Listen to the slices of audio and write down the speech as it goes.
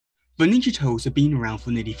but Ninja Turtles have been around for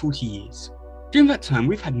nearly 40 years. During that time,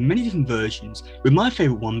 we've had many different versions, with my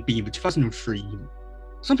favourite one being the 2003.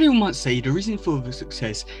 Some people might say the reason for the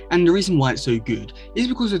success and the reason why it's so good is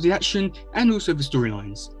because of the action and also the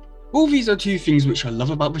storylines. All these are two things which I love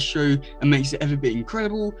about the show and makes it every bit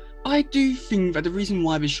incredible. I do think that the reason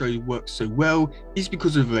why the show works so well is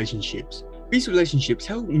because of the relationships. These relationships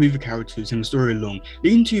help move the characters and the story along,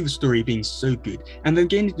 leading to the story being so good and then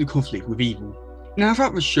getting into conflict with evil. Now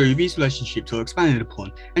throughout the show, these relationships are expanded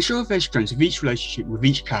upon and show off their strengths of each relationship with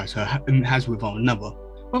each character has with one another.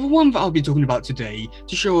 But the one that I'll be talking about today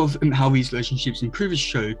to show off how these relationships improve the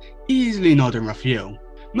show is Leonardo and Raphael.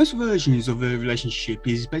 Most versions of the relationship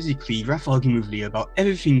is basically Raph arguing with Leo about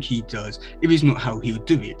everything he does if it's not how he would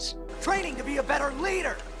do it. Training to be a better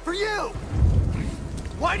leader, for you!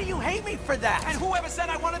 Why do you hate me for that? And whoever said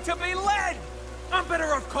I wanted to be led? I'm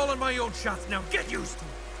better off calling my own shots now, get used to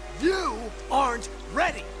it. You aren't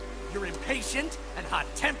ready. You're impatient and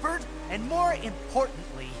hot-tempered, and more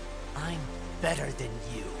importantly, I'm better than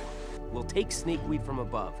you. We'll take Snakeweed from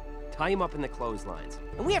above, tie him up in the clotheslines.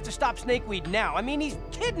 And we have to stop Snakeweed now. I mean, he's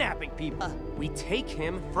kidnapping people. We take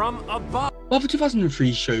him from above. By the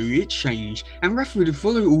 2003 show, it changed, and Raph would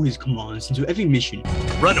follow all his commands into every mission.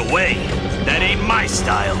 Run away? That ain't my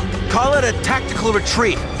style. Call it a tactical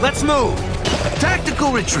retreat. Let's move.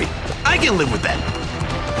 Tactical retreat. I can live with that.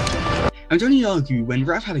 I would only argue when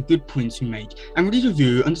Raph had a good point to make and would leave the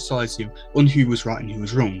viewer undecisive on who was right and who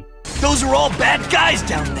was wrong. Those are all bad guys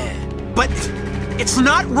down there. But it's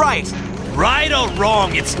not right. Right or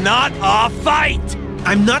wrong, it's not a fight.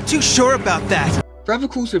 I'm not too sure about that. Throughout the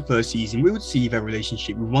course of the first season, we would see their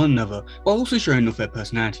relationship with one another while also showing off their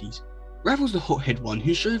personalities. Raph was the hothead one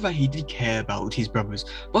who showed that he did care about his brothers,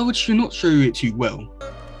 but would not show it too well.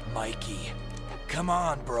 Mikey, come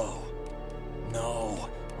on, bro. No.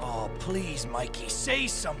 Oh, please, Mikey, say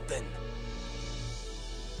something.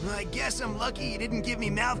 I guess I'm lucky you didn't give me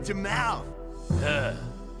mouth to mouth.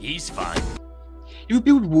 He's fine. He would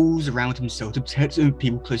build walls around himself to protect the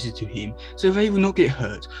people closest to him so they will not get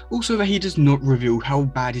hurt, also that he does not reveal how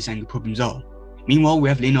bad his anger problems are. Meanwhile, we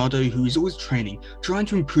have Leonardo, who is always training, trying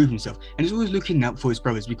to improve himself, and is always looking out for his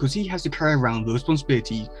brothers because he has to carry around the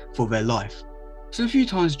responsibility for their life. So a few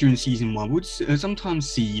times during season 1 we would sometimes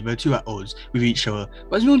see the two at odds with each other,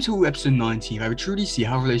 but it's not until episode 19 that we truly see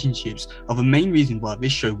how relationships are the main reason why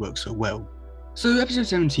this show works so well. So episode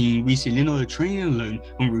 17 we see Leonardo training alone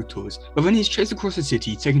on route tours, but then he's chased across the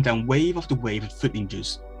city taking down wave after wave of foot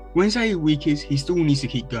ninjas. When he's at his weakest, he still needs to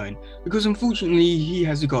keep going, because unfortunately he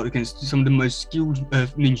has to guard against some of the most skilled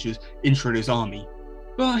ninjas in Shredder's army.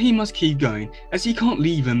 But he must keep going, as he can't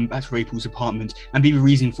leave them back to April's apartment and be the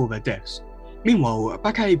reason for their deaths. Meanwhile,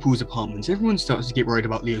 back at April's apartment, everyone starts to get worried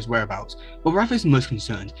about Leo's whereabouts, but Raph is most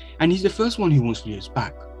concerned, and he's the first one who wants Leo's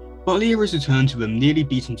back. But Leo is returned to them, nearly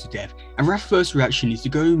beaten to death, and Raph's first reaction is to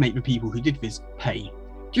go make the people who did this pay.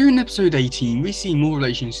 During episode 18, we see more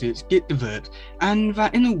relationships get developed, and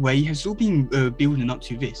that in a way has all been building up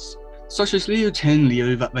to this. Such as Leo telling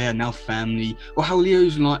Leo that they are now family, or how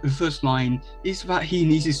Leo's first line is that he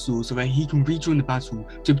needs his sword so that he can rejoin the battle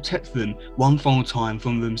to protect them one final time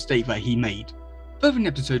from the mistake that he made. Further in the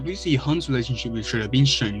episode, we see Han's relationship with Shredder being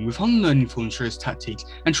shown, with Han learning from Shredder's tactics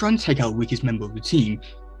and trying to take out the weakest member of the team,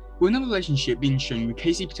 with another relationship being shown with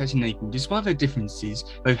Casey protecting April despite their differences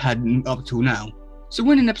they've had up till now. So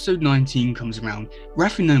when in episode 19 comes around,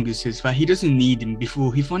 Raph no longer says that he doesn't need him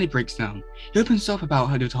before he finally breaks down. He opens up about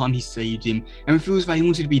how the time he saved him and reveals that he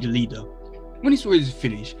wanted to be the leader. When his story is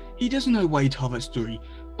finished, he doesn't know why he told that story,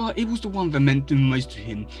 but it was the one that meant the most to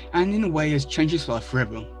him and in a way has changed his life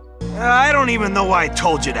forever. I don't even know why I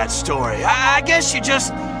told you that story. I guess you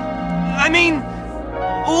just... I mean...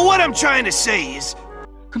 What I'm trying to say is...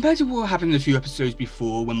 Compared to what happened a few episodes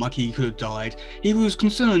before when Mikey could have died, he was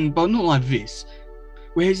concerned but not like this.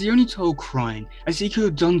 Whereas he only told crying, as he could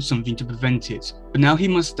have done something to prevent it, but now he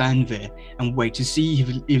must stand there and wait to see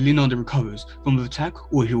if Leonardo recovers from the attack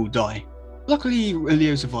or he will die. Luckily,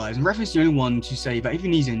 Leo survives, and Raph is the only one to say that if he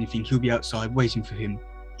needs anything, he'll be outside waiting for him.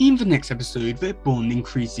 In the next episode, their bond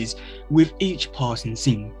increases with each passing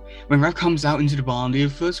scene. When Raph comes out into the barn,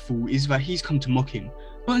 Leo's first thought is that he's come to mock him,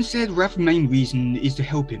 but instead Raph's main reason is to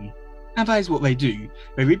help him. And that is what they do.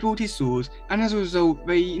 They rebuild his swords, and as a result,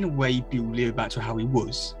 they in a way build Leo back to how he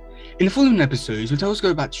was. In the following episodes, the Tales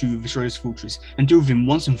go back to the Shredder's fortress and deal with him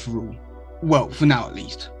once and for all. Well, for now at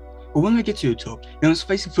least. But when they get to the top, they must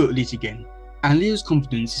face the foot elite again, and Leo's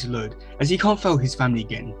confidence is lowered as he can't fail his family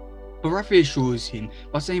again. But Raph reassures him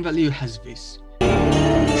by saying that Leo has this.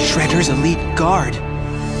 Shredder's elite guard.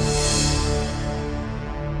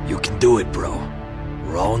 You can do it, bro.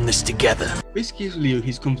 We're all in this together. This gives Leo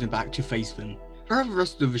his confidence back to face them. Throughout the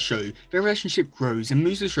rest of the show, their relationship grows and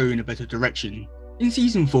moves the show in a better direction. In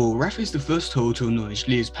Season 4, Raph is the first Turtle to acknowledge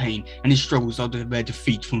Leo's pain and his struggles after their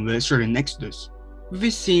defeat from the Australian Exodus.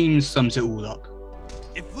 This scene sums it all up.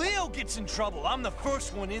 If Leo gets in trouble, I'm the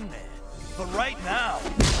first one in there. But right now...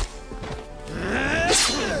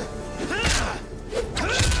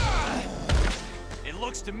 It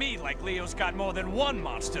looks to me like Leo's got more than one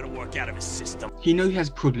monster to work out of his system. He knows he has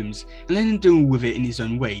problems and let him deal with it in his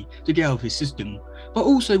own way to get out of his system, but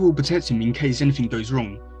also will protect him in case anything goes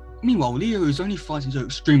wrong. Meanwhile, Leo is only fighting so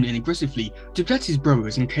extremely and aggressively to protect his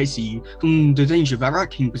brothers and Casey from the danger that Rat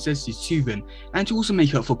King possesses to them and to also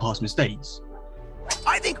make up for past mistakes.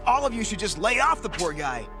 I think all of you should just lay off the poor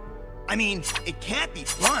guy. I mean, it can't be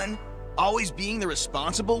fun, always being the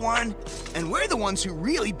responsible one, and we're the ones who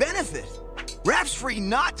really benefit. Raph's free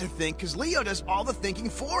not to think because Leo does all the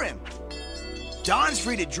thinking for him. Don's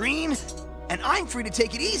free to dream, and I'm free to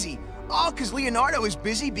take it easy, all because Leonardo is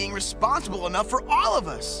busy being responsible enough for all of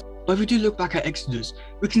us. But if we do look back at Exodus,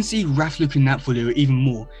 we can see Raph looking out for Leo even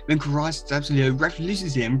more. When Karai stabs Leo, Raph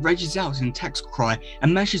loses it and rages out and attacks Karai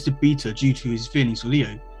and manages to beat her due to his feelings for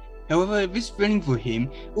Leo. However, this feeling for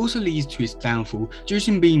him also leads to his downfall due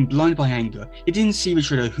to him being blinded by anger. He didn't see the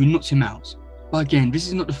Shredder who knocked him out. But again, this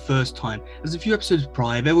is not the first time, as a few episodes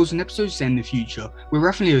prior there was an episode set in the future where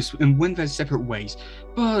Raph and Leo went their separate ways,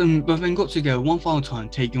 but then got together one final time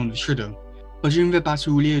taking on the Shredder. But during the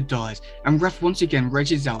battle, Leo dies, and Raph once again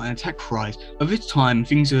rages out and attacks Karai, but this time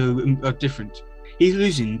things are different. He's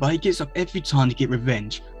losing, but he gets up every time to get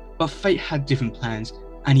revenge, but fate had different plans,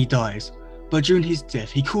 and he dies. But during his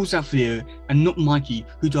death, he calls out for Leo, and not Mikey,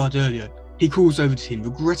 who died earlier. He calls over to him,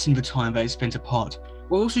 regretting the time that they spent apart,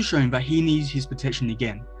 while also showing that he needs his protection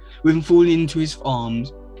again. With him falling into his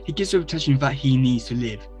arms, he gets the protection that he needs to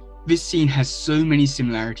live. This scene has so many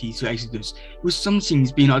similarities to Exodus, with some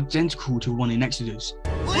scenes being identical to one in Exodus.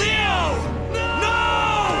 Leo!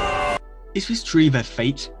 No! Is this truly their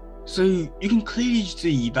fate? So you can clearly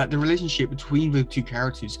see that the relationship between the two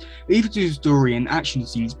characters, even to the story and action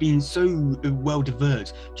scenes being so well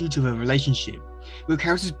developed due to their relationship. With the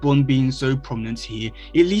characters' bond being so prominent here,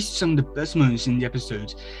 it leads to some of the best moments in the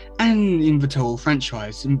episode, and in the total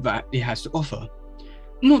franchise that it has to offer.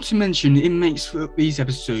 Not to mention, it makes these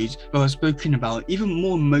episodes that I've spoken about even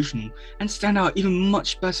more emotional and stand out even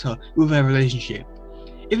much better with their relationship.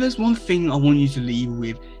 If there's one thing I want you to leave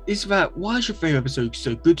with, is that why is your favourite episode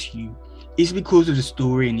so good to you? Is it because of the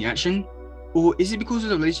story and the action? Or is it because of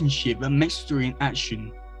the relationship that makes the story and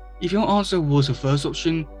action? If your answer was the first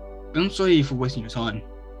option, then I'm sorry for wasting your time.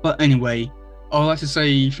 But anyway, I'd like to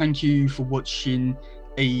say thank you for watching,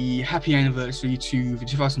 a happy anniversary to the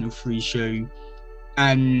 2003 show,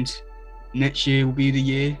 and next year will be the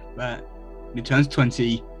year that it turns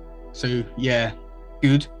 20. So yeah,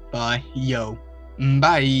 goodbye, yo,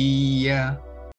 bye.